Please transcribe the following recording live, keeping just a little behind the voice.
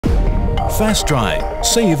Fast Dry,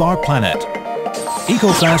 save our planet.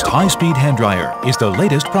 EcoFast high-speed hand dryer is the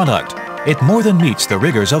latest product. It more than meets the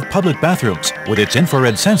rigors of public bathrooms with its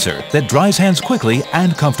infrared sensor that dries hands quickly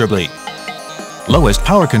and comfortably. Lowest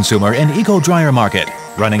power consumer in Eco Dryer market,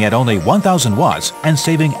 running at only 1000 watts and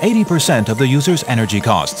saving 80% of the user's energy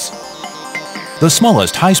costs. The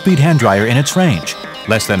smallest high-speed hand dryer in its range,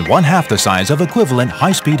 less than 1/2 the size of equivalent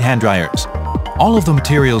high-speed hand dryers. All of the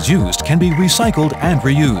materials used can be recycled and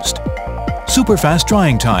reused. Super fast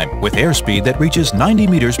drying time with airspeed that reaches 90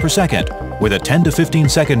 meters per second. With a 10 to 15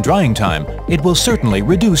 second drying time, it will certainly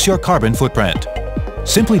reduce your carbon footprint.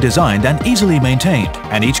 Simply designed and easily maintained,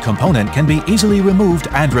 and each component can be easily removed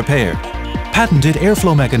and repaired. Patented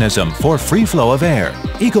airflow mechanism for free flow of air.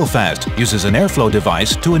 EcoFast uses an airflow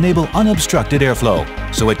device to enable unobstructed airflow,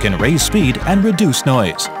 so it can raise speed and reduce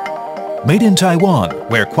noise. Made in Taiwan,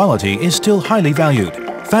 where quality is still highly valued,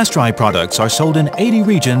 Fast Dry products are sold in 80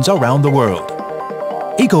 regions around the world.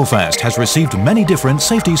 EcoFast has received many different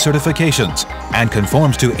safety certifications and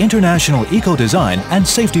conforms to international eco-design and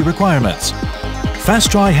safety requirements.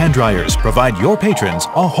 Fast Dry hand dryers provide your patrons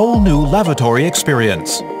a whole new lavatory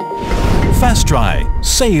experience. Fast Dry,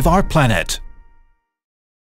 save our planet.